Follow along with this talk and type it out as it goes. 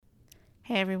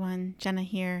Hey everyone, Jenna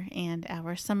here, and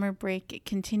our summer break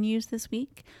continues this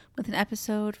week with an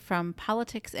episode from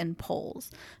Politics and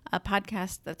Polls, a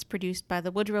podcast that's produced by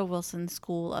the Woodrow Wilson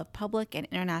School of Public and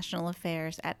International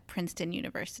Affairs at Princeton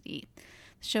University.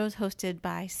 The show is hosted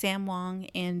by Sam Wong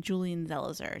and Julian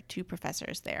Zelizer, two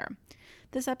professors there.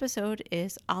 This episode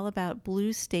is all about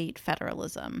blue state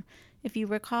federalism. If you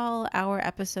recall our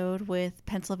episode with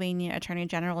Pennsylvania Attorney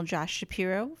General Josh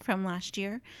Shapiro from last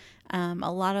year,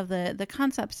 a lot of the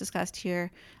concepts discussed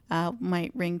here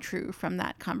might ring true from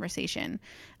that conversation.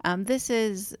 This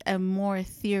is a more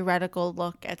theoretical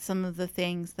look at some of the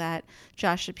things that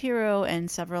Josh Shapiro and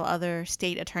several other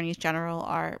state attorneys general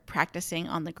are practicing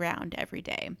on the ground every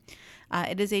day.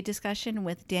 It is a discussion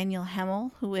with Daniel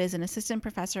Hemel, who is an assistant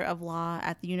professor of law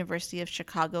at the University of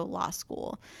Chicago Law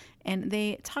School. And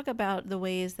they talk about the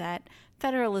ways that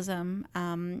federalism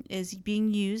is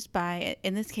being used by,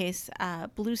 in this case,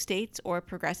 blue states or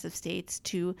progressive states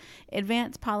to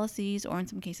advance policies, or in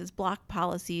some cases block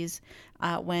policies,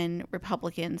 when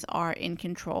Republicans are in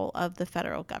control of the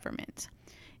federal government.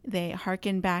 They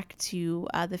hearken back to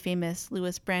the famous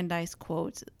Louis Brandeis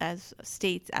quote, as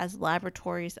states as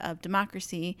laboratories of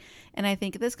democracy. And I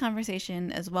think this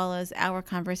conversation, as well as our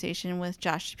conversation with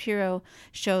Josh Shapiro,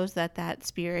 shows that that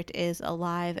spirit is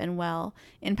alive and well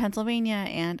in Pennsylvania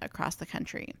and across the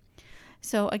country.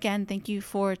 So again, thank you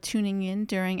for tuning in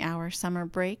during our summer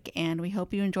break, and we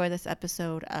hope you enjoy this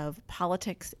episode of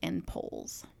Politics and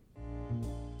Polls.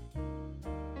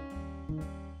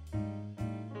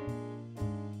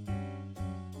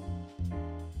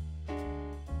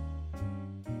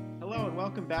 Hello and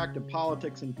welcome back to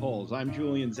Politics and Polls. I'm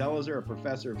Julian Zelizer, a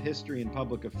professor of history and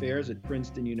public affairs at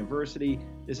Princeton University.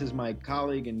 This is my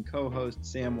colleague and co-host,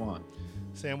 Sam Wong.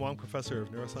 Sam Wong, professor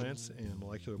of neuroscience and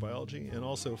molecular biology, and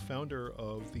also founder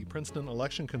of the Princeton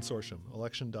Election Consortium,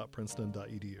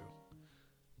 election.princeton.edu.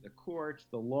 The courts,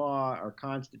 the law, our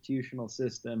constitutional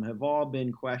system have all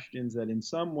been questions that in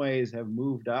some ways have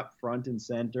moved up front and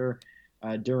center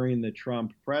during the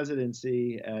Trump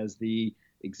presidency, as the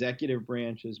executive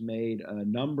branch has made a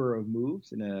number of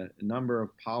moves in a number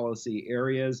of policy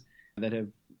areas that have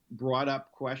brought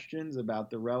up questions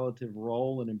about the relative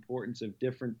role and importance of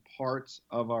different parts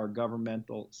of our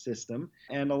governmental system.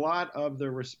 And a lot of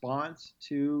the response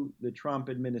to the Trump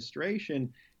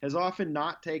administration has often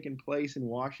not taken place in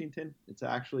Washington. It's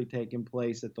actually taken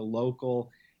place at the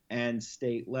local and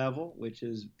state level, which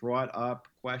has brought up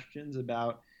questions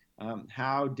about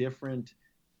how different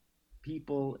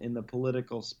people in the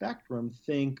political spectrum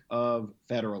think of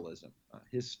federalism.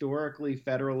 Historically,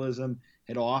 federalism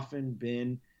had often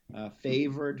been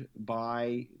favored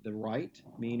by the right,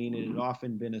 meaning it had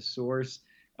often been a source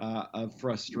of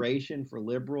frustration for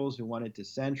liberals who wanted to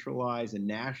centralize and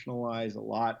nationalize a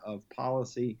lot of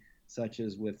policy, such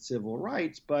as with civil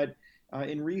rights. But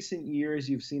in recent years,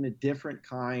 you've seen a different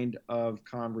kind of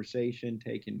conversation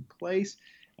taking place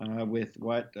with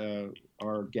what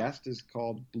our guest has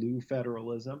called blue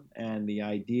federalism, and the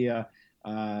idea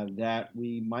that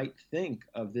we might think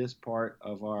of this part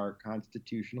of our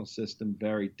constitutional system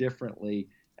very differently,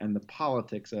 and the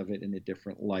politics of it in a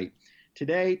different light.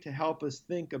 Today, to help us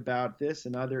think about this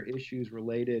and other issues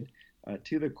related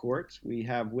to the courts, we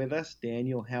have with us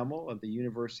Daniel Hemel of the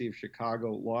University of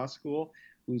Chicago Law School,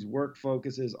 whose work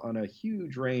focuses on a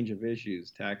huge range of issues: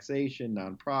 taxation,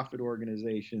 nonprofit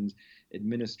organizations,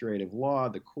 administrative law,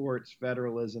 the courts,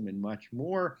 federalism, and much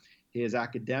more. His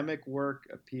academic work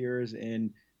appears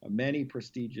in many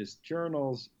prestigious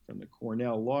journals, from the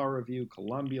Cornell Law Review,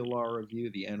 Columbia Law Review,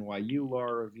 the NYU Law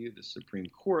Review, the Supreme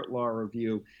Court Law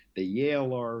Review, the Yale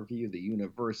Law Review, the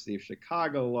University of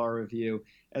Chicago Law Review,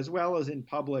 as well as in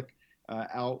public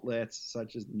outlets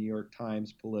such as the New York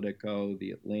Times, Politico,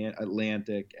 the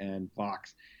Atlantic, and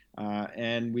Vox.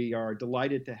 And we are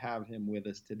delighted to have him with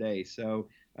us today. So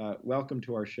welcome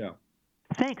to our show.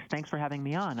 Thanks for having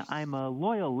me on. I'm a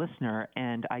loyal listener,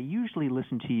 and I usually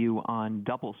listen to you on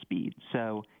double speed.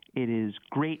 So it is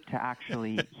great to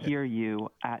actually hear you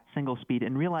at single speed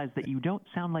and realize that you don't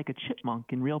sound like a chipmunk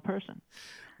in real person.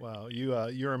 Wow,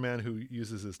 you're a man who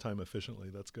uses his time efficiently.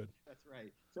 That's good. That's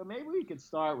right. So maybe we could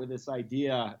start with this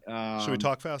idea. Should we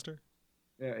talk faster?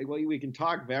 Well, we can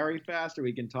talk very fast, or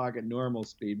we can talk at normal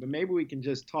speed. But maybe we can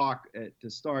just talk to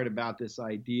start about this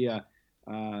idea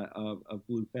of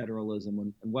blue federalism,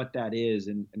 and what that is,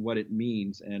 and what it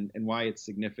means, and why it's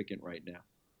significant right now.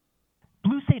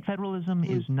 Blue state federalism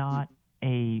is not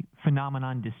a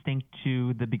phenomenon distinct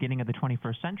to the beginning of the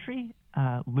 21st century.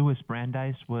 Louis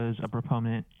Brandeis was a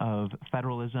proponent of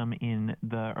federalism in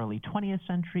the early 20th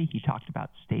century. He talked about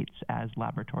states as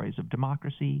laboratories of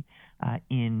democracy.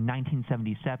 In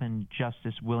 1977,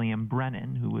 Justice William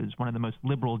Brennan, who was one of the most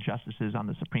liberal justices on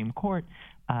the Supreme Court,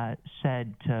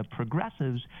 said to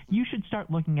progressives, you should start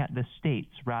looking at the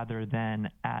states rather than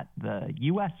at the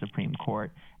U.S. Supreme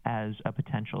Court as a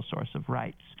potential source of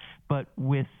rights. But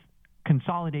with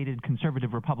consolidated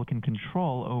conservative Republican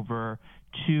control over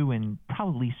 2 and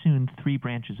probably soon 3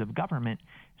 branches of government,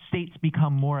 states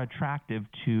become more attractive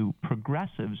to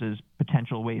progressives as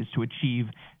potential ways to achieve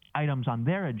items on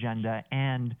their agenda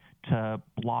and to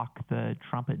block the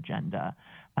Trump agenda.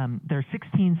 There are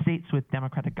 16 states with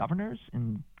Democratic governors,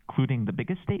 including the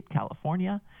biggest state,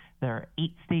 California. There are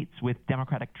 8 states with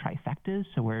Democratic trifectas,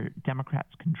 so where Democrats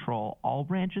control all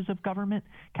branches of government.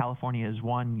 California is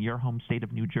one, your home state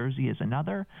of New Jersey is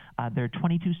another. There are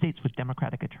 22 states with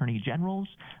Democratic attorney generals.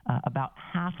 About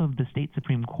half of the state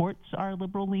Supreme Courts are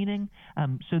liberal-leaning.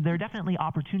 So there are definitely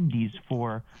opportunities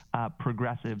for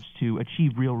progressives to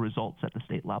achieve real results at the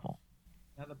state level.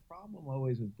 Now, the problem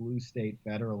always with blue state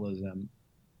federalism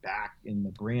back in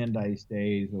the Brandeis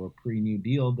days or pre-New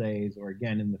Deal days or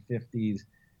again in the 50s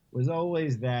was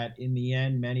always that in the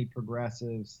end, many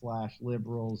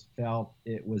progressives/liberals felt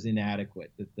it was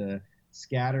inadequate, that the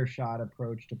scattershot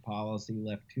approach to policy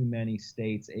left too many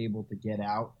states able to get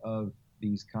out of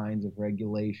these kinds of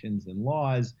regulations and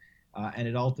laws, and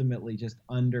it ultimately just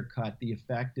undercut the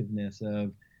effectiveness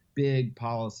of big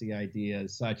policy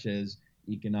ideas such as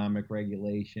economic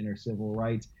regulation or civil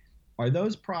rights. Are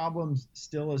those problems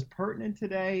still as pertinent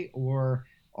today, or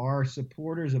are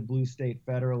supporters of blue state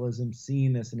federalism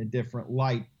seeing this in a different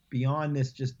light beyond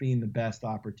this just being the best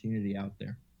opportunity out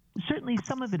there? Certainly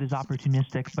some of it is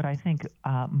opportunistic, but I think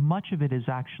much of it is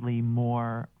actually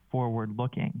more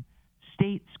forward-looking.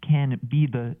 States can be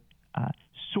the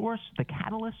source, the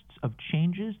catalysts of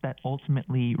changes that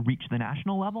ultimately reach the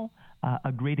national level.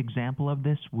 A great example of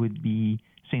this would be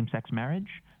same-sex marriage.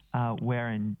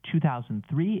 Where in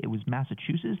 2003 it was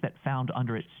Massachusetts that found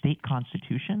under its state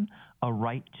constitution a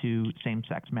right to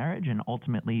same-sex marriage, and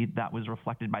ultimately that was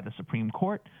reflected by the Supreme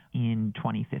Court in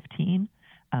 2015.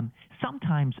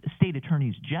 Sometimes state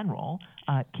attorneys general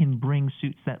can bring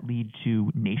suits that lead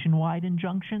to nationwide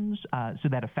injunctions so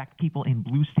that affect people in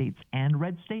blue states and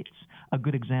red states. A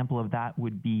good example of that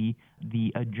would be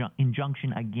the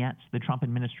injunction against the Trump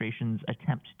administration's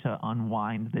attempt to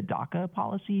unwind the DACA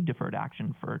policy, Deferred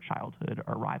Action for Childhood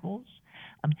Arrivals.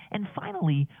 And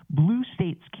finally, blue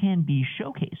states can be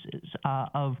showcases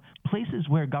of places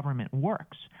where government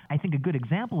works. I think a good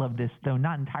example of this, though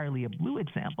not entirely a blue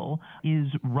example, is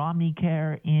Romney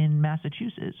Care in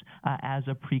Massachusetts as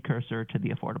a precursor to the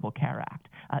Affordable Care Act.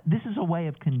 This is a way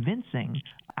of convincing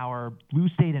our blue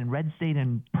state and red state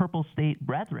and purple state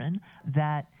brethren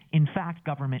that, in fact,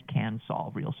 government can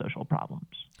solve real social problems.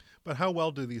 But how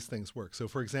well do these things work? So,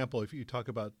 for example, if you talk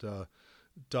about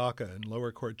DACA and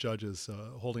lower court judges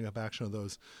holding up action of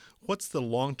those, what's the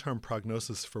long-term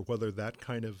prognosis for whether that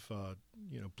kind of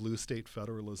blue state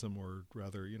federalism, or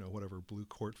rather whatever blue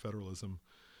court federalism,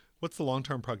 what's the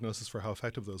long-term prognosis for how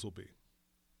effective those will be?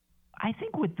 I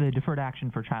think with the Deferred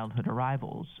Action for Childhood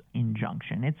Arrivals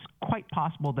injunction, it's quite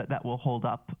possible that that will hold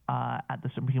up at the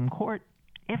Supreme Court.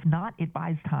 If not, it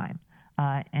buys time.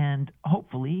 And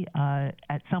hopefully,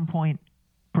 at some point,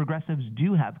 progressives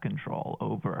do have control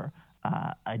over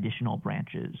additional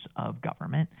branches of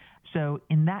government. So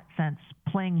in that sense,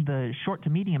 playing the short to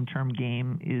medium term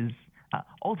game is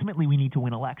ultimately we need to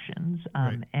win elections.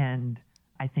 Right. And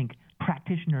I think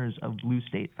practitioners of blue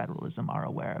state federalism are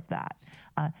aware of that.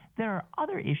 There are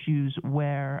other issues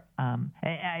where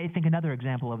I think another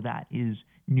example of that is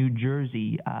New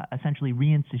Jersey essentially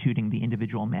reinstituting the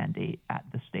individual mandate at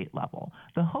the state level.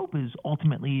 The hope is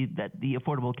ultimately that the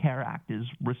Affordable Care Act is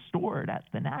restored at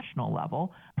the national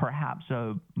level, perhaps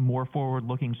a more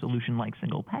forward-looking solution like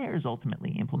single payer is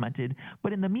ultimately implemented.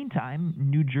 But in the meantime,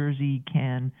 New Jersey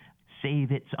can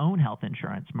save its own health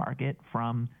insurance market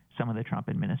from some of the Trump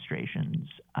administration's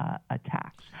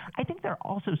attacks. I think there are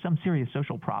also some serious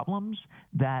social problems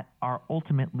that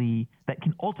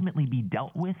can ultimately be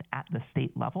dealt with at the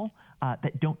state level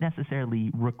that don't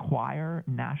necessarily require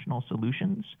national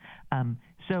solutions.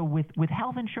 So with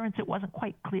health insurance, it wasn't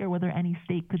quite clear whether any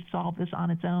state could solve this on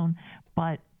its own,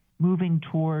 but moving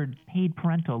toward paid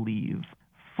parental leave,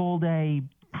 full-day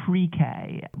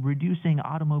pre-K, reducing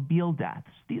automobile deaths.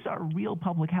 These are real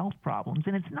public health problems,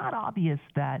 and it's not obvious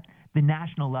that the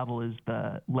national level is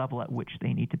the level at which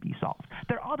they need to be solved.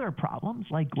 There are other problems,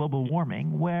 like global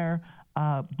warming, where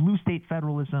blue state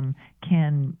federalism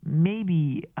can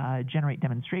maybe generate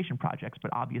demonstration projects,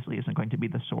 but obviously isn't going to be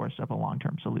the source of a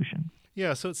long-term solution.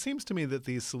 Yeah, so it seems to me that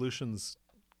these solutions,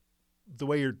 the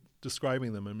way you're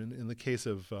describing them, I mean, in the case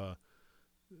of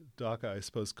DACA, I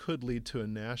suppose, could lead to a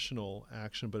national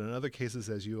action, but in other cases,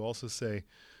 as you also say,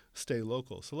 stay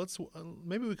local. So let's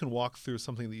maybe we can walk through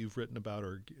something that you've written about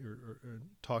or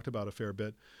talked about a fair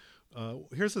bit.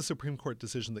 Here's a Supreme Court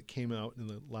decision that came out in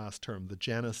the last term, the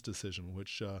Janus decision,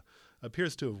 which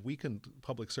appears to have weakened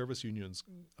public service unions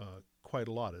quite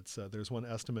a lot. There's one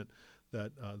estimate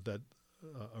that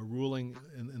a ruling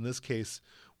in this case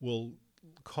will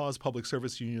cause public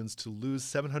service unions to lose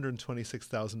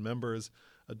 726,000 members,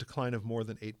 a decline of more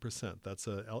than 8%. That's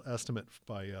an estimate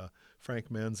by Frank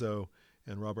Manzo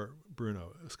and Robert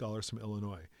Bruno, scholars from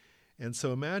Illinois. And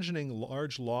so imagining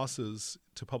large losses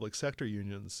to public sector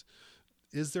unions,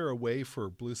 is there a way for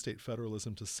blue state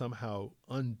federalism to somehow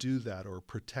undo that or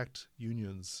protect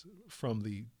unions from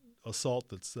the assault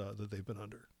that they've been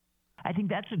under? I think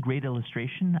that's a great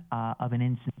illustration of an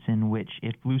instance in which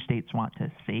if blue states want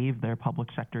to save their public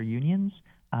sector unions,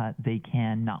 they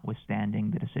can, notwithstanding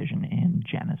the decision in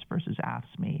Janus versus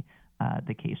AFSCME,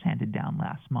 the case handed down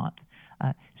last month.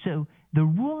 So the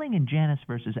ruling in Janus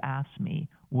versus AFSCME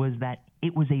was that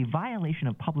it was a violation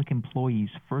of public employees'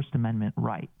 First Amendment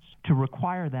rights to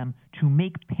require them to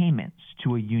make payments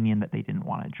to a union that they didn't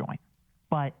want to join.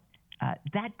 But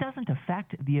that doesn't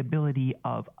affect the ability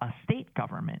of a state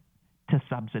government to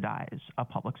subsidize a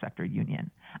public sector union.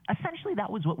 Essentially,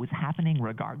 that was what was happening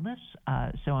regardless.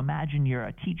 So imagine you're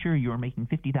a teacher, you're making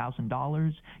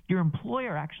 $50,000. Your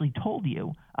employer actually told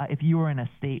you, if you were in a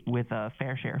state with a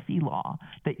fair share fee law,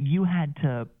 that you had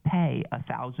to pay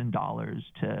 $1,000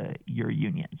 to your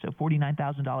union. So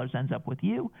 $49,000 ends up with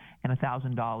you, and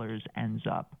 $1,000 ends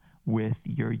up with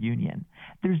your union.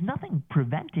 There's nothing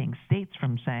preventing states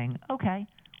from saying, okay,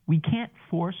 we can't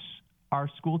force our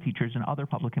school teachers and other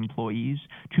public employees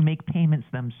to make payments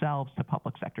themselves to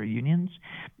public sector unions.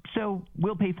 So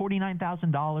we'll pay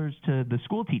 $49,000 to the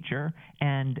school teacher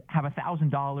and have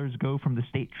 $1,000 go from the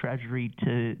state treasury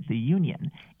to the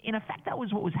union. In effect, that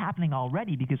was what was happening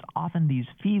already, because often these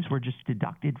fees were just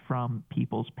deducted from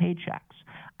people's paychecks.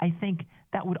 I think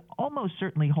that would almost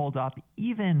certainly hold up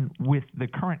even with the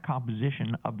current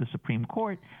composition of the Supreme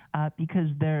Court, because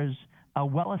there's a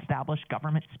well-established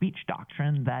government speech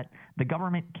doctrine that the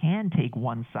government can take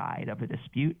one side of a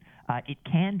dispute. It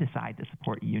can decide to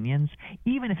support unions,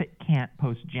 even if it can't,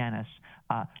 post-Janus,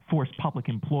 force public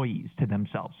employees to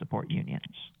themselves support unions.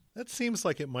 That seems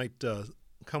like it might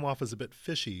come off as a bit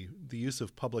fishy, the use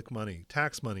of public money,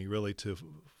 tax money, really, to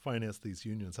finance these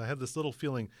unions. I have this little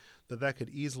feeling that could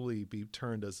easily be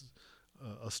turned as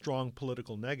a strong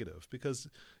political negative, because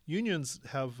unions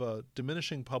have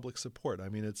diminishing public support. I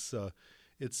mean,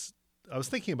 I was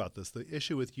thinking about this. The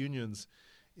issue with unions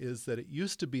is that it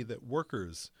used to be that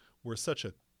workers were such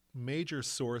a major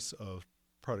source of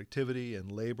productivity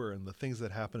and labor and the things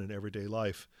that happen in everyday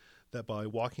life that by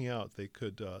walking out they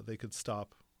could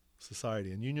stop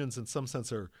society. And unions, in some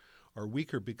sense, are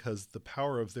weaker because the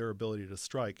power of their ability to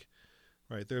strike.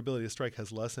 Right, their ability to strike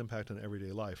has less impact on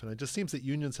everyday life. And it just seems that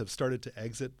unions have started to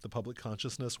exit the public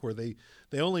consciousness, where they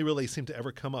only really seem to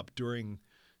ever come up during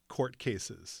court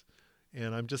cases.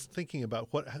 And I'm just thinking about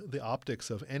what the optics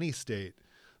of any state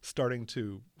starting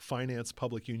to finance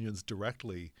public unions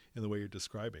directly in the way you're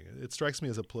describing. It strikes me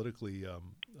as a politically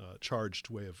charged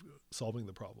way of solving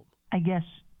the problem. I guess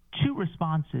two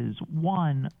responses.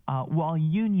 One, while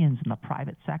unions in the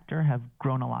private sector have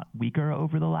grown a lot weaker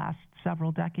over the last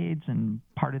several decades, and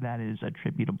part of that is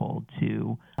attributable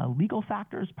to legal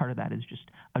factors, part of that is just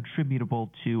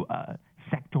attributable to a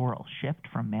sectoral shift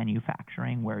from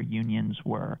manufacturing, where unions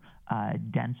were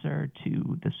denser,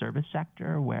 to the service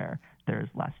sector, where there's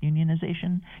less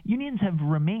unionization. Unions have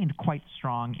remained quite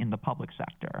strong in the public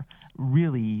sector,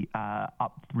 really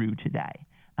up through today.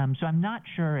 So I'm not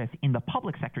sure if in the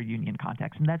public sector union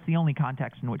context, and that's the only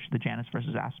context in which the Janus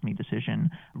versus AFSCME decision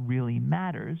really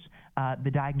matters, the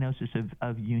diagnosis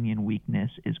of union weakness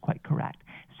is quite correct.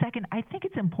 Second, I think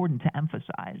it's important to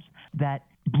emphasize that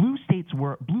blue states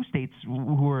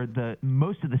who were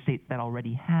most of the states that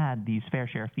already had these fair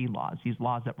share fee laws, these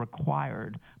laws that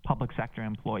required public sector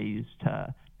employees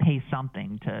to pay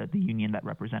something to the union that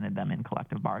represented them in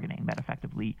collective bargaining, that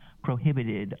effectively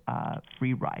prohibited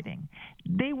free riding.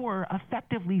 They were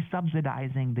effectively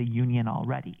subsidizing the union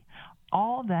already.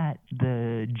 all that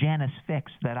the Janus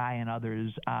fix that I and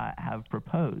others have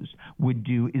proposed would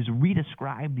do is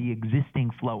redescribe the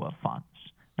existing flow of funds,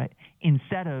 right?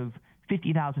 Instead of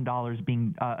 $50,000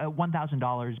 being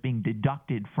 $1,000 being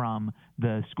deducted from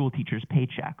the school teacher's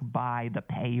paycheck by the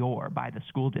payor, by the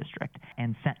school district,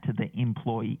 and sent to the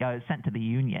sent to the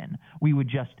union, we would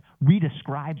just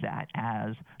redescribe that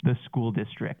as the school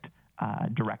district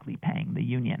directly paying the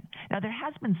union. Now, there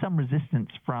has been some resistance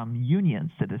from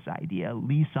unions to this idea.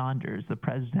 Lee Saunders, the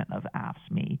president of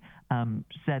AFSCME,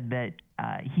 said that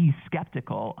he's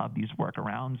skeptical of these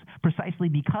workarounds precisely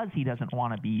because he doesn't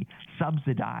want to be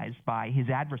subsidized by his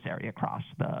adversary across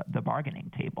the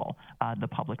bargaining table, the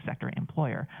public sector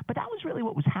employer. But that was really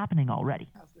what was happening already.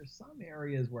 There's some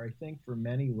areas where I think for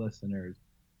many listeners,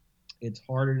 it's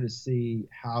harder to see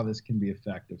how this can be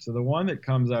effective. So the one that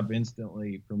comes up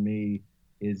instantly for me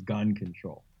is gun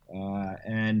control.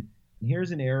 And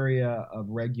here's an area of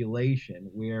regulation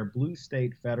where blue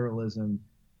state federalism,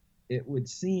 it would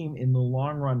seem in the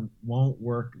long run won't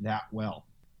work that well,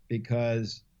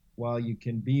 because while you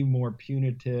can be more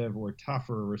punitive or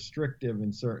tougher or restrictive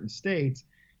in certain states,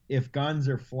 if guns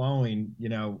are flowing,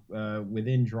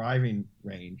 within driving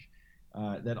range,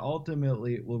 that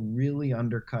ultimately it will really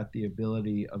undercut the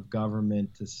ability of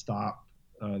government to stop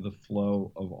the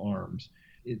flow of arms.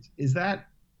 Is that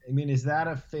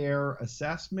a fair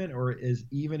assessment, or is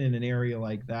even in an area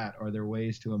like that, are there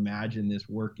ways to imagine this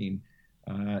working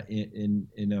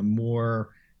in a more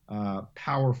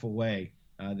powerful way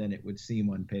than it would seem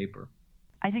on paper?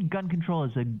 I think gun control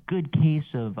is a good case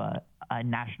of a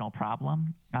national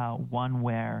problem, one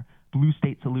where blue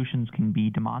state solutions can be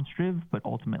demonstrative, but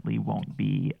ultimately won't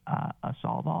be a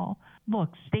solve-all. Look,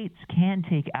 states can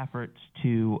take efforts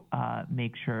to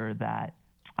make sure that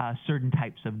certain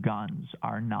types of guns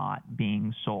are not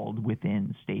being sold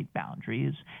within state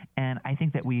boundaries. And I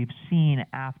think that we've seen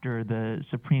after the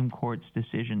Supreme Court's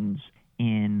decisions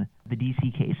in the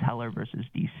D.C. case, Heller versus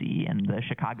D.C., and the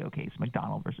Chicago case,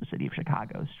 McDonald versus City of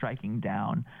Chicago, striking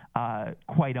down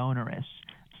quite onerous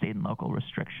state and local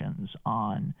restrictions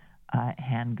on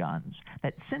handguns,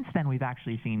 that since then we've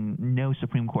actually seen no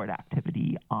Supreme Court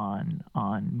activity on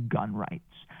gun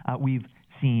rights. We've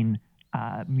seen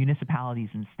municipalities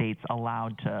and states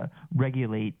allowed to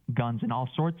regulate guns in all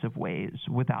sorts of ways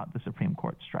without the Supreme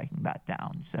Court striking that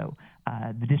down. So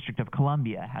the District of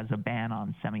Columbia has a ban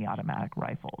on semi-automatic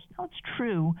rifles. Now, it's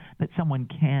true that someone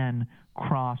can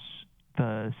cross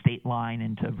the state line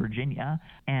into Virginia,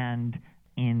 and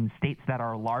in states that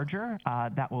are larger,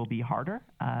 that will be harder.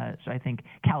 So I think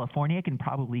California can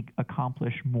probably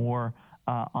accomplish more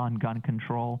on gun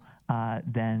control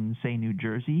than, say, New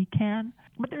Jersey can.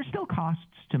 But there's still costs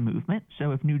to movement.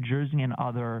 So if New Jersey and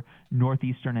other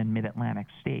northeastern and mid-Atlantic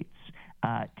states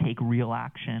take real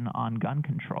action on gun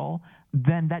control,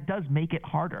 then that does make it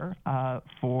harder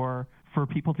for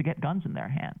people to get guns in their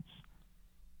hands.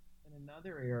 And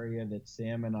another area that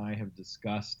Sam and I have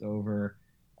discussed over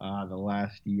the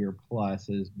last year plus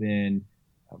has been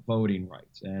voting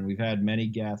rights. And we've had many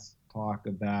guests talk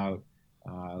about,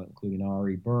 including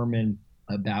Ari Berman,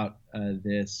 about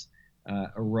this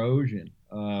erosion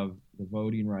of the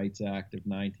Voting Rights Act of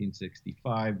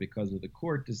 1965 because of the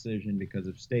court decision, because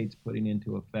of states putting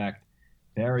into effect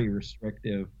very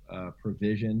restrictive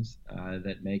provisions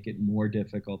that make it more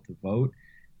difficult to vote.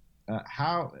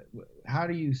 How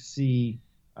do you see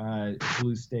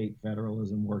blue state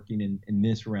federalism working in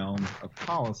this realm of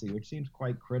policy, which seems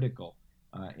quite critical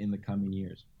in the coming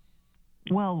years?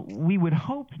 Well, we would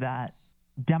hope that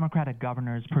Democratic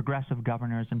governors, progressive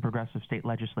governors, and progressive state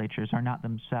legislatures are not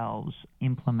themselves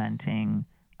implementing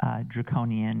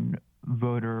draconian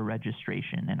voter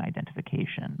registration and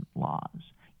identification laws.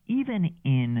 Even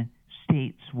in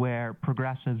states where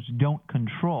progressives don't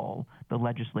control the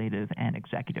legislative and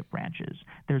executive branches,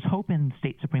 there's hope in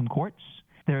state Supreme Courts.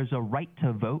 There's a right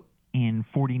to vote in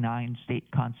 49 state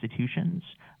constitutions.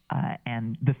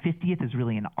 And the 50th is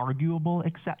really an arguable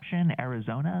exception,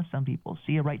 Arizona. Some people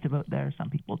see a right to vote there, some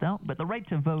people don't. But the right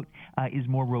to vote is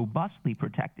more robustly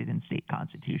protected in state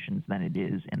constitutions than it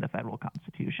is in the federal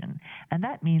Constitution. And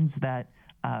that means that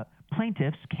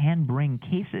plaintiffs can bring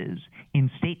cases in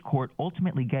state court,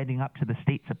 ultimately getting up to the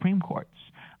state Supreme Courts,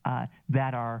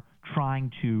 that are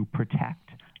trying to protect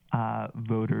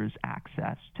voters'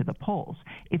 access to the polls.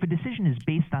 If a decision is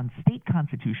based on state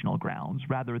constitutional grounds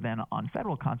rather than on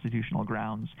federal constitutional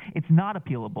grounds, it's not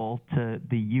appealable to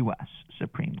the U.S.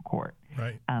 Supreme Court.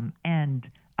 Right. And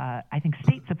I think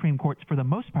state Supreme Courts, for the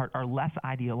most part, are less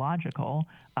ideological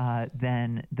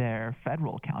than their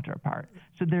federal counterpart.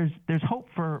 So there's hope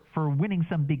for winning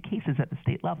some big cases at the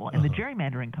state level. In the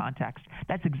gerrymandering context,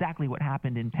 that's exactly what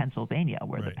happened in Pennsylvania,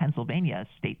 where the Pennsylvania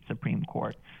State Supreme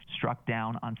Court struck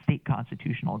down on state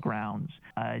constitutional grounds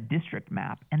a district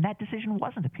map, and that decision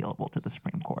wasn't appealable to the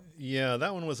Supreme Court. Yeah,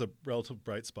 that one was a relative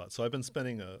bright spot. So I've been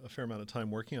spending a fair amount of time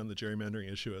working on the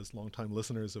gerrymandering issue, as longtime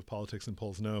listeners of Politics and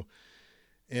Polls know.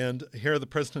 And here at the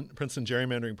Princeton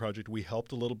Gerrymandering Project, we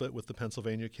helped a little bit with the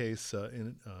Pennsylvania case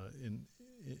in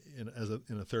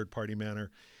a third-party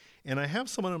manner. And I have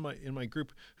someone in my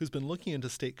group who's been looking into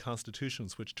state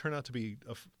constitutions, which turned out to be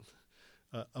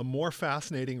a more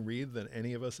fascinating read than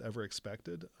any of us ever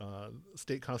expected.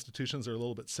 State constitutions are a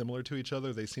little bit similar to each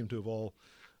other. They seem to have all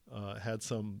had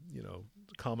some,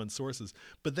 common sources,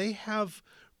 but they have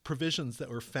provisions that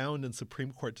were found in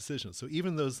Supreme Court decisions. So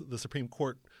even though the Supreme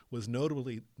Court was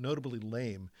notably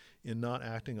lame in not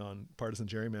acting on partisan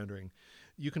gerrymandering,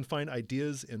 you can find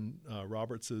ideas in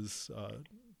Roberts's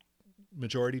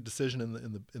majority decision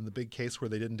in the big case where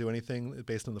they didn't do anything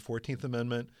based on the 14th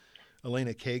Amendment.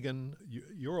 Elena Kagan,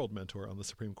 your old mentor on the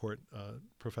Supreme Court,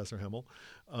 Professor Hemmel,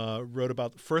 wrote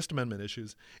about the First Amendment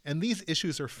issues, and these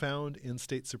issues are found in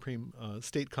state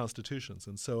constitutions.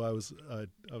 And so I was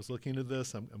looking into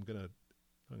this. I'm gonna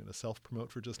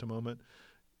self-promote for just a moment.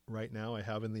 Right now, I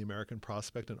have in the American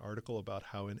Prospect an article about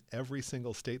how in every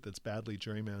single state that's badly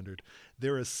gerrymandered,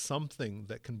 there is something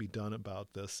that can be done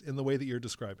about this in the way that you're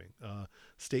describing.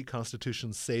 State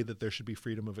constitutions say that there should be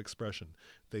freedom of expression.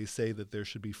 They say that there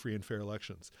should be free and fair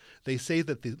elections. They say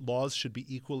that the laws should be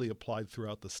equally applied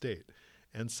throughout the state.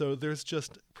 And so there's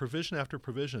just provision after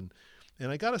provision.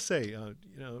 And I got to say,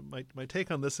 my take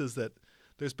on this is that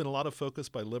there's been a lot of focus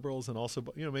by liberals and also,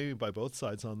 maybe by both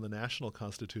sides on the national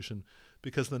constitution,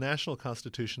 because the national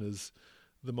constitution is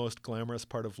the most glamorous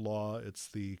part of law. It's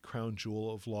the crown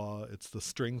jewel of law. It's the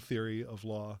string theory of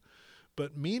law.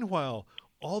 But meanwhile,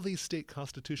 all these state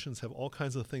constitutions have all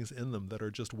kinds of things in them that are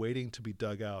just waiting to be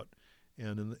dug out.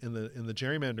 And in the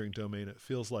gerrymandering domain, it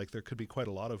feels like there could be quite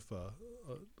a lot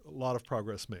of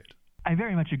progress made. I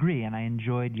very much agree, and I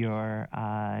enjoyed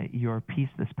your piece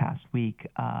this past week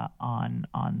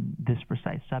on this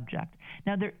precise subject.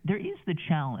 Now, there is the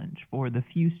challenge for the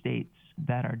few states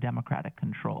that are Democratic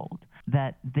controlled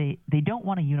that they don't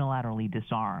want to unilaterally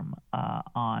disarm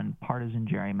on partisan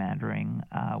gerrymandering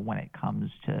when it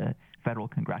comes to federal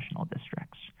congressional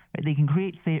districts. Right? They can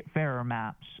create fairer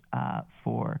maps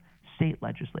for state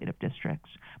legislative districts,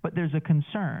 but there's a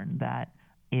concern that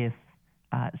if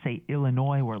say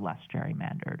Illinois were less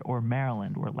gerrymandered or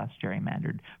Maryland were less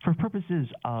gerrymandered for purposes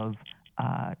of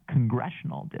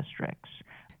congressional districts,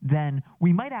 then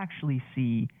we might actually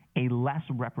see a less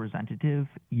representative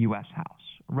U.S. House.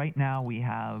 Right now we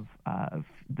have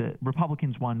the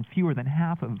Republicans won fewer than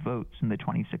half of votes in the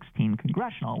 2016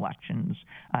 congressional elections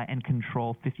and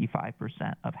control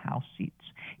 55% of House seats.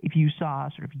 If you saw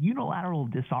sort of unilateral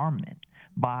disarmament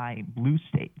by blue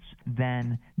states,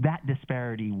 then that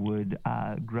disparity would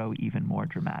grow even more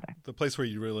dramatic. The place where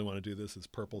you really want to do this is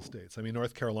purple states. I mean,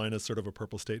 North Carolina is sort of a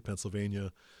purple state,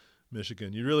 Pennsylvania,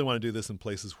 Michigan. You really want to do this in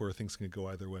places where things can go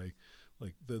either way.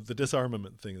 Like the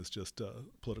disarmament thing is just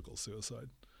political suicide.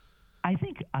 I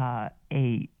think a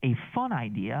fun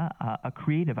idea, a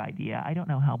creative idea, I don't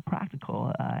know how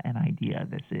practical an idea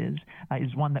this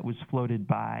is one that was floated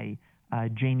by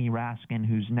Jamie Raskin,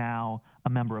 who's now a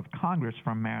member of Congress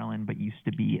from Maryland but used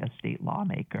to be a state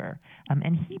lawmaker.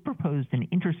 And he proposed an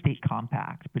interstate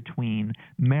compact between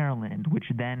Maryland, which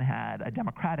then had a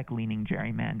Democratic-leaning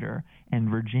gerrymander, and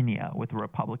Virginia with a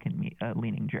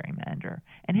Republican-leaning gerrymander.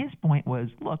 And his point was,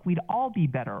 look, we'd all be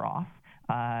better off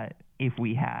if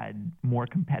we had more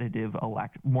competitive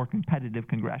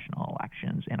congressional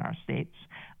elections in our states.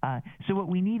 So what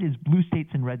we need is blue states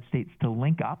and red states to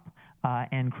link up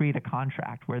and create a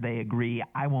contract where they agree,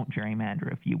 I won't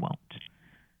gerrymander if you won't.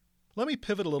 Let me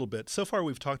pivot a little bit. So far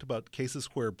we've talked about cases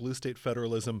where blue state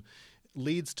federalism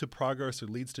leads to progress or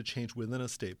leads to change within a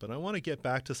state. But I want to get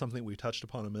back to something we touched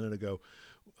upon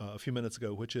a few minutes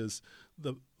ago, which is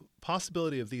the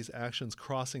possibility of these actions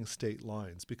crossing state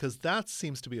lines, because that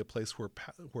seems to be a place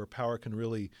where power can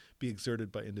really be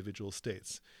exerted by individual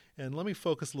states. And let me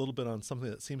focus a little bit on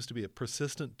something that seems to be a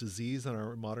persistent disease in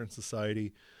our modern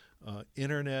society,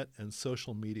 internet and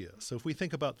social media. So if we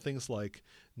think about things like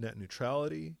net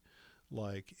neutrality,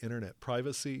 like internet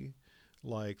privacy,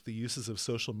 like the uses of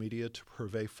social media to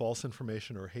purvey false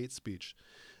information or hate speech,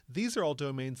 these are all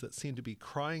domains that seem to be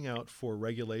crying out for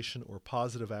regulation or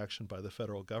positive action by the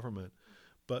federal government.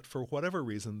 But for whatever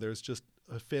reason, there's just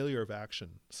a failure of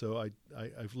action. So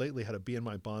I've lately had a bee in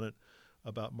my bonnet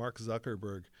about Mark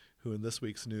Zuckerberg, who in this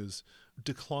week's news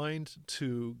declined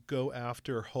to go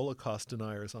after Holocaust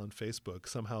deniers on Facebook,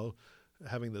 somehow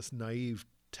having this naive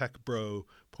tech bro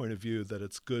point of view that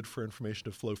it's good for information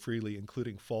to flow freely,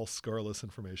 including false, scarless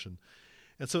information.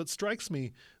 And so it strikes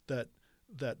me that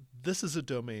this is a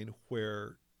domain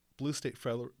where blue state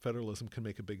federalism can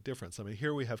make a big difference. I mean,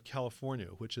 here we have California,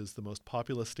 which is the most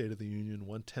populous state of the union,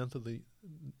 1/10 of the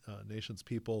nation's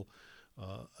people,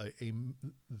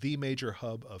 the major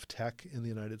hub of tech in the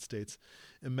United States.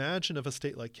 Imagine if a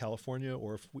state like California,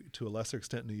 or if to a lesser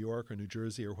extent New York or New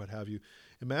Jersey or what have you,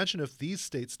 imagine if these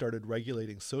states started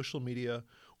regulating social media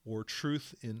or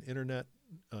truth in internet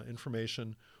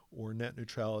information or net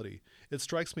neutrality. It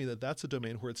strikes me that that's a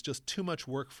domain where it's just too much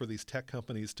work for these tech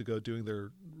companies to go doing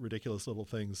their ridiculous little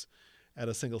things at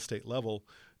a single state level.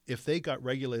 If they got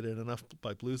regulated enough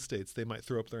by blue states, they might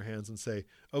throw up their hands and say,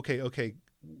 okay,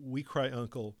 we cry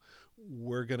uncle,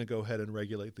 we're going to go ahead and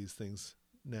regulate these things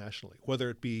nationally, whether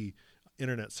it be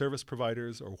internet service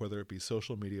providers or whether it be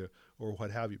social media or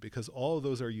what have you, because all of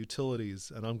those are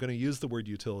utilities, and I'm going to use the word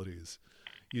utilities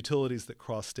that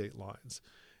cross state lines.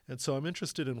 And so I'm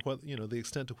interested in the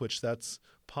extent to which that's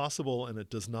possible, and it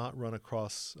does not run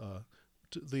across,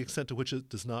 the extent to which it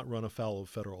does not run afoul of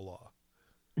federal law.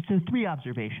 So 3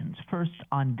 observations. First,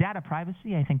 on data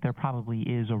privacy, I think there probably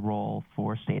is a role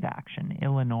for state action.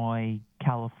 Illinois,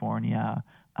 California,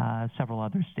 several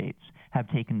other states have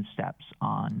taken steps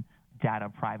on data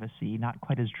privacy, not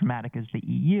quite as dramatic as the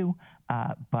EU,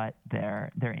 but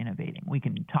they're innovating. We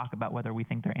can talk about whether we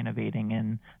think they're innovating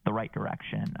in the right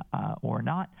direction or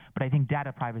not, but I think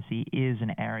data privacy is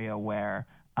an area where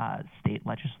state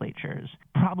legislatures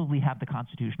probably have the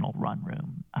constitutional run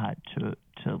room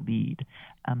to lead.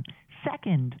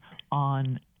 Second,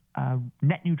 on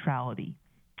net neutrality,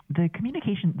 the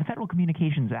Federal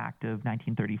Communications Act of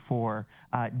 1934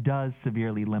 does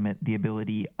severely limit the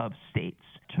ability of states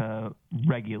to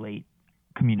regulate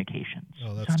communications.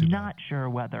 Oh, that's so too I'm bad. not sure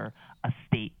whether a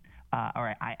state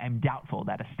I'm doubtful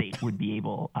that a state would be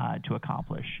able to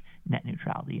accomplish net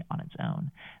neutrality on its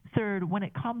own. Third, when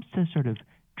it comes to sort of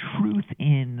truth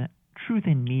in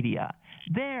media,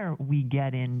 there we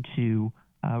get into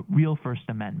real First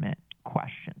Amendment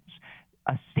questions.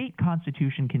 A state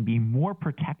constitution can be more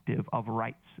protective of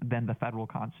rights than the federal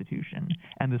constitution,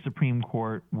 and the Supreme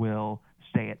Court will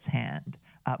stay its hand.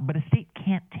 But a state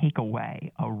can't take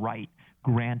away a right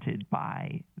granted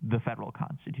by the federal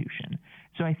constitution.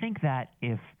 So I think that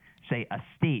if, say, a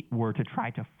state were to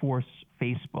try to force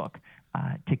Facebook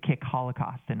to kick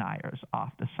Holocaust deniers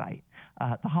off the site,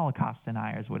 the Holocaust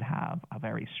deniers would have a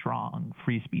very strong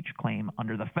free speech claim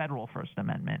under the federal First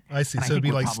Amendment. I see. And So it'd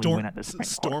be like Stormfront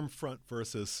Stormfront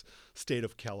versus State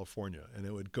of California, and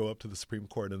it would go up to the Supreme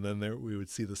Court, and then we would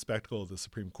see the spectacle of the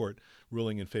Supreme Court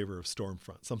ruling in favor of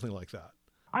Stormfront, something like that.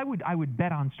 I would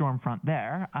bet on Stormfront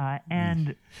there,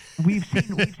 and we've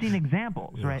seen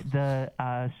examples, Yeah. right?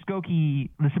 The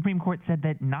Supreme Court said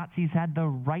that Nazis had the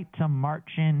right to march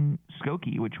in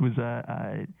Skokie, which was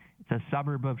it's a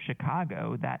suburb of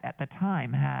Chicago that at the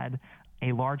time had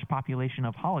a large population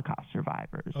of Holocaust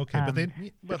survivors.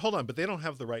 Okay, but hold on, but they don't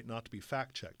have the right not to be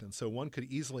fact-checked. And so one could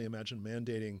easily imagine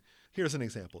mandating, here's an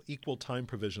example, equal time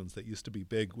provisions that used to be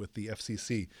big with the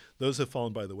FCC. Those have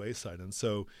fallen by the wayside. And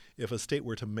so if a state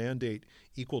were to mandate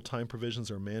equal time provisions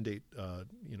or mandate,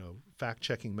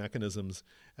 fact-checking mechanisms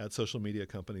at social media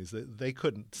companies, they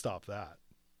couldn't stop that.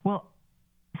 Well,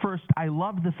 first, I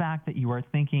love the fact that you are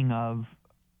thinking of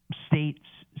states,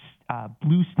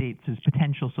 blue states, as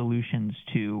potential solutions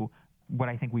to what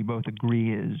I think we both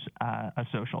agree is a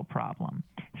social problem.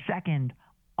 Second,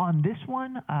 on this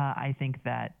one, I think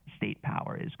that state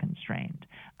power is constrained.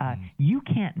 You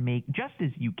can't just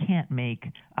as you can't make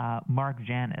Mark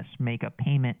Janus make a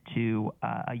payment to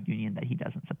a union that he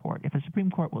doesn't support. If a Supreme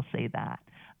Court will say that,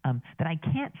 then I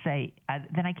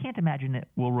can't imagine it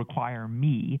will require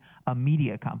me, a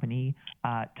media company,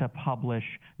 to publish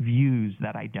views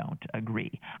that I don't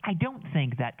agree. I don't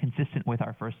think that, consistent with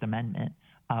our First Amendment,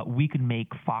 we could make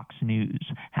Fox News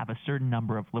have a certain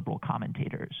number of liberal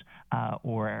commentators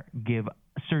or give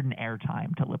a certain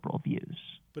airtime to liberal views.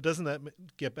 But doesn't that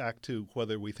get back to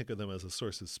whether we think of them as a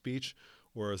source of speech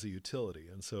or as a utility?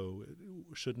 And so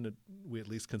shouldn't we at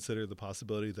least consider the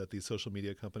possibility that these social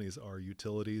media companies are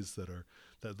utilities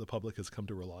that the public has come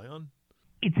to rely on?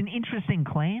 It's an interesting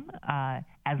claim.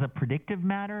 As a predictive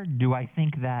matter, do I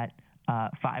think that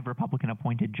 5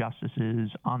 Republican-appointed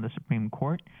justices on the Supreme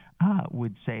Court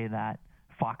would say that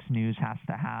Fox News has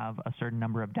to have a certain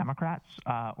number of Democrats,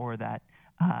 or that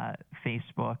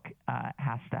Facebook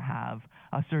has to have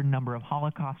a certain number of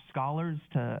Holocaust scholars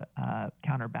to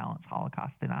counterbalance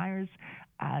Holocaust deniers.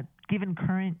 Given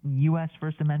current U.S.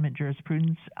 First Amendment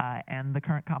jurisprudence and the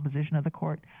current composition of the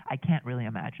court, I can't really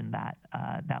imagine that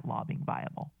law being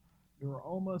viable. We're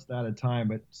almost out of time,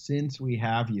 but since we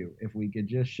have you, if we could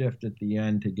just shift at the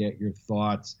end to get your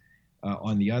thoughts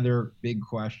on the other big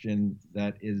question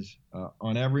that is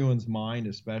on everyone's mind,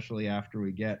 especially after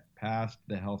we get past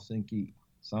the Helsinki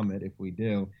summit, if we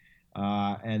do,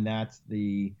 and that's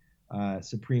the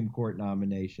Supreme Court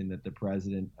nomination that the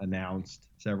president announced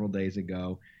several days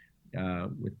ago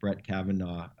with Brett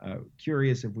Kavanaugh.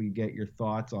 Curious if we get your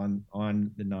thoughts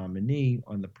on the nominee,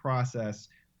 on the process,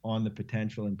 on the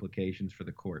potential implications for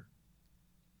the court.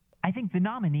 I think the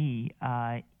nominee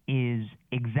is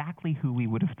exactly who we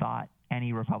would have thought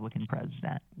any Republican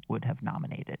president would have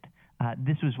nominated.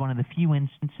 This was one of the few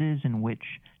instances in which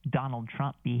Donald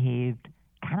Trump behaved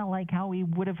kind of like how we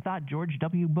would have thought George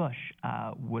W. Bush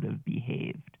would have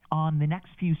behaved. On the next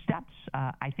few steps,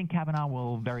 I think Kavanaugh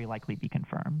will very likely be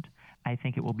confirmed. I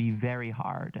think it will be very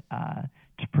hard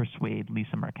to persuade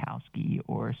Lisa Murkowski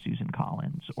or Susan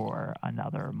Collins or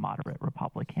another moderate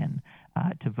Republican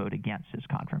to vote against his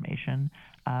confirmation.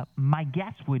 My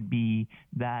guess would be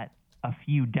that a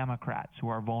few Democrats who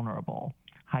are vulnerable,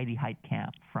 Heidi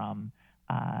Heitkamp from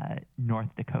North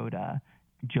Dakota,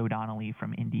 Joe Donnelly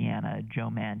from Indiana,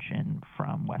 Joe Manchin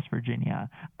from West Virginia,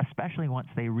 especially once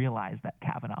they realize that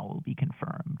Kavanaugh will be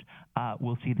confirmed,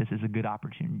 will see this as a good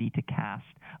opportunity to cast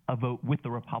a vote with the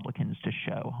Republicans to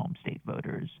show home state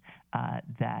voters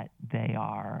that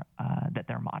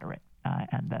they're moderate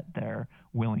and that they're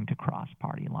willing to cross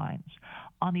party lines.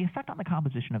 On the effect on the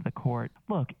composition of the court,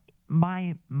 look,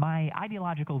 my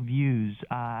ideological views,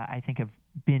 I think,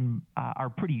 are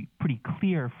pretty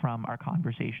clear from our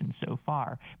conversation so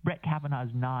far. Brett Kavanaugh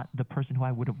is not the person who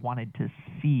I would have wanted to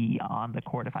see on the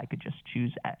court if I could just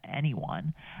choose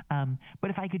anyone. But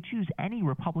if I could choose any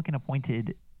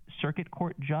Republican-appointed circuit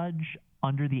court judge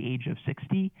under the age of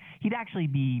 60, he'd actually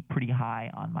be pretty high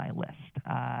on my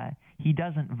list. He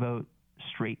doesn't vote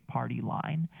straight party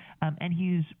line, and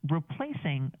he's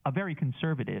replacing a very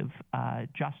conservative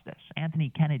justice.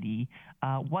 Anthony Kennedy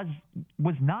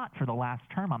was not, for the last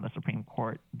term on the Supreme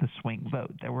Court, the swing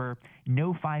vote. There were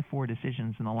no 5-4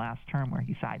 decisions in the last term where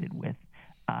he sided with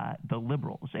the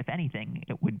liberals. If anything,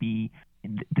 it would be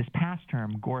this past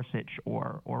term Gorsuch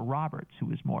or Roberts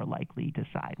who is more likely to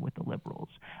side with the liberals.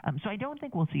 So I don't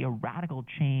think we'll see a radical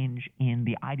change in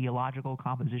the ideological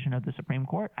composition of the Supreme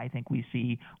Court. I think we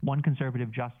see one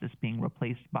conservative justice being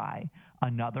replaced by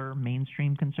another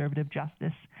mainstream conservative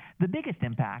justice. The biggest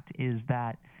impact is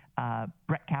that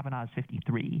Brett Kavanaugh is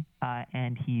 53,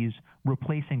 and he's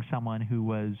replacing someone who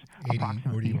was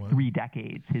approximately 3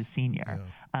 decades his senior.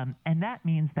 Yeah. And that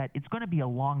means that it's going to be a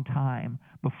long time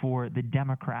before the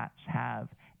Democrats have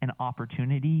an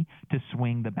opportunity to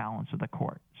swing the balance of the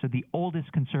court. So the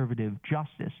oldest conservative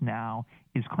justice now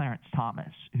is Clarence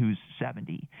Thomas, who's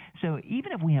 70. So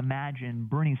even if we imagine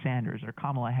Bernie Sanders or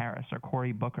Kamala Harris or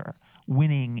Cory Booker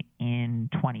winning in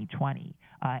 2020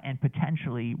 and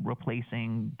potentially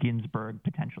replacing Ginsburg,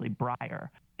 potentially Breyer,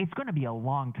 it's going to be a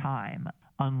long time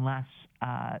unless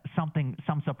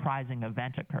some surprising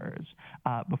event occurs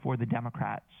before the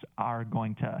Democrats are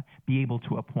going to be able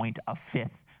to appoint a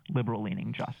fifth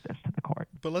liberal-leaning justice to the court.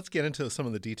 But let's get into some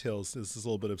of the details. This is a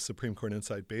little bit of Supreme Court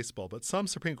inside baseball, but some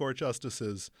Supreme Court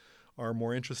justices are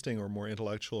more interesting or more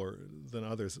intellectual than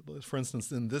others. For instance,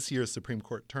 in this year's Supreme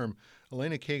Court term,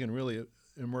 Elena Kagan really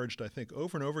emerged, I think,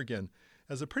 over and over again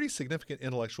as a pretty significant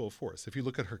intellectual force. If you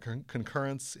look at her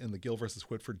concurrence in the Gill versus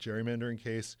Whitford gerrymandering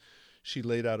case, she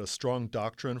laid out a strong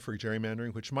doctrine for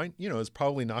gerrymandering, which might, is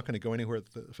probably not going to go anywhere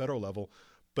at the federal level,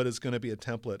 but is going to be a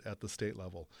template at the state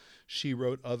level. She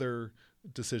wrote other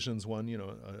decisions, one,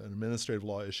 an administrative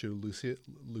law issue,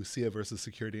 Lucia versus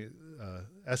Security,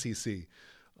 SEC,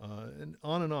 and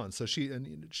on and on. So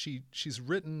she's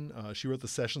written, she wrote the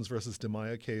Sessions versus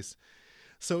DiMaia case.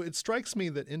 So it strikes me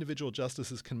that individual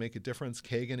justices can make a difference.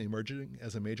 Kagan emerging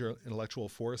as a major intellectual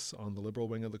force on the liberal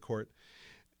wing of the court.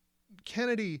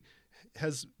 Kennedy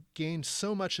has gained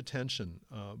so much attention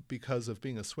because of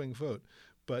being a swing vote,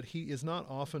 but he is not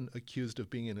often accused of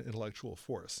being an intellectual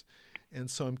force. And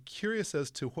so I'm curious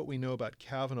as to what we know about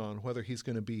Kavanaugh and whether he's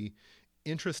going to be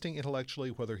interesting intellectually,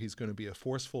 whether he's going to be a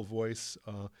forceful voice,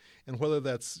 and whether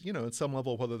that's, at some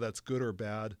level, whether that's good or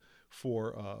bad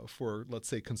for let's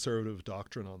say, conservative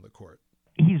doctrine on the court.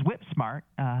 He's whip smart.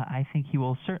 I think he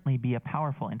will certainly be a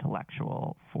powerful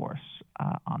intellectual force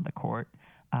on the court.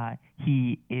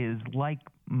 He is, like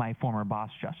my former boss,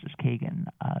 Justice Kagan,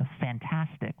 a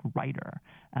fantastic writer.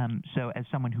 So as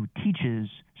someone who teaches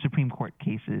Supreme Court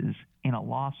cases in a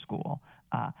law school,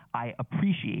 I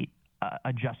appreciate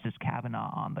a Justice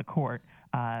Kavanaugh on the court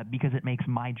because it makes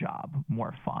my job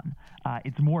more fun.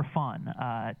 It's more fun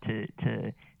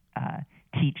to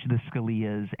teach the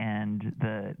Scalias and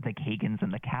the Kagans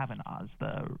and the Kavanaughs,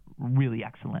 the really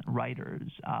excellent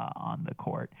writers on the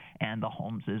court, and the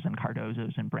Holmeses and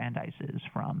Cardozos and Brandeises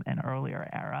from an earlier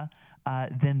era,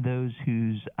 than those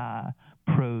whose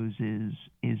prose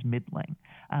is middling.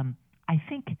 I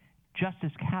think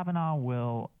Justice Kavanaugh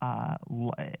will,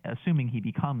 assuming he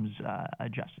becomes a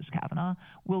Justice Kavanaugh,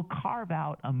 will carve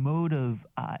out a mode of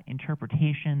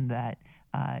interpretation that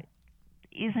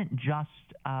isn't just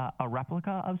a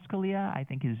replica of Scalia. I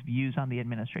think his views on the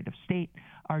administrative state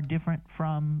are different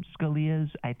from Scalia's.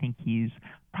 I think he's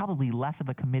probably less of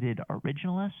a committed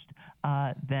originalist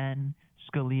than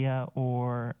Scalia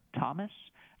or Thomas.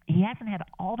 He hasn't had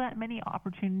all that many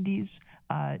opportunities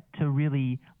to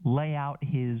really lay out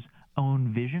his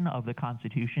own vision of the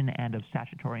Constitution and of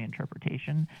statutory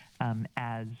interpretation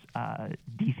as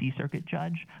D.C. Circuit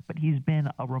Judge, but he's been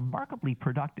a remarkably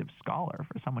productive scholar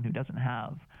for someone who doesn't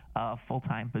have a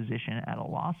full-time position at a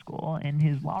law school, and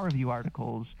his law review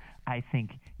articles, I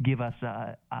think, give us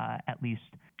at least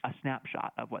a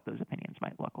snapshot of what those opinions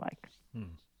might look like.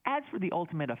 As for the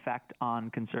ultimate effect on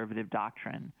conservative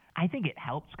doctrine, I think it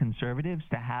helps conservatives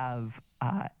to have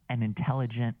an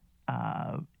intelligent,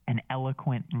 an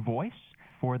eloquent voice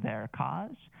for their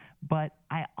cause. But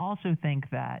I also think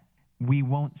that we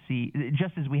won't see,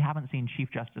 just as we haven't seen Chief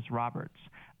Justice Roberts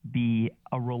be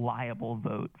a reliable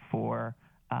vote for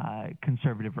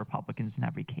conservative Republicans in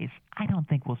every case, I don't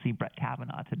think we'll see Brett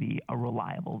Kavanaugh to be a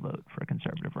reliable vote for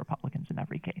conservative Republicans in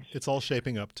every case. It's all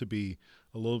shaping up to be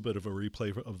a little bit of a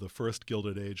replay of the first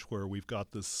Gilded Age, where we've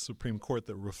got this Supreme Court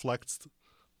that reflects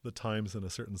the times in a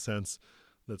certain sense,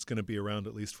 that's going to be around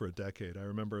at least for a decade. I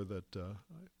remember that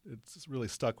it's really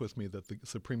stuck with me that the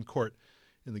Supreme Court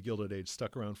in the Gilded Age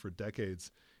stuck around for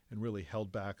decades and really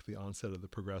held back the onset of the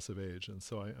Progressive Age. And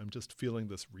so I'm just feeling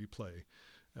this replay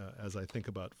as I think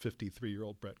about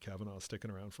 53-year-old Brett Kavanaugh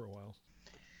sticking around for a while.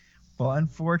 Well,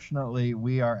 unfortunately,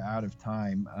 we are out of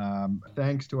time.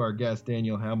 Thanks to our guest,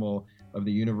 Daniel Hemel of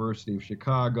the University of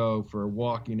Chicago, for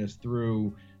walking us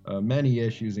through many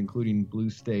issues, including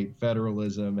blue state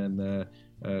federalism and the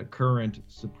current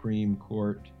Supreme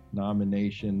Court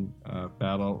nomination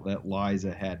battle that lies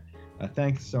ahead.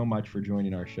 Thanks so much for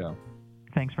joining our show.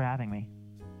 Thanks for having me.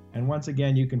 And once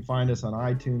again, you can find us on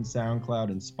iTunes, SoundCloud,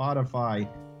 and Spotify.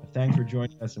 Thanks for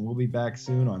joining us, and we'll be back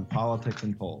soon on Politics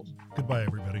and Polls. Goodbye,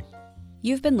 everybody.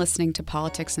 You've been listening to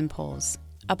Politics and Polls,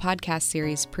 a podcast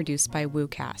series produced by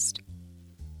WooCast.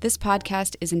 This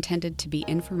podcast is intended to be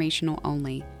informational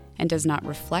only and does not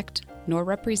reflect nor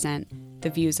represent the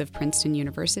views of Princeton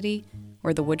University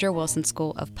or the Woodrow Wilson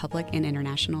School of Public and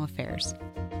International Affairs.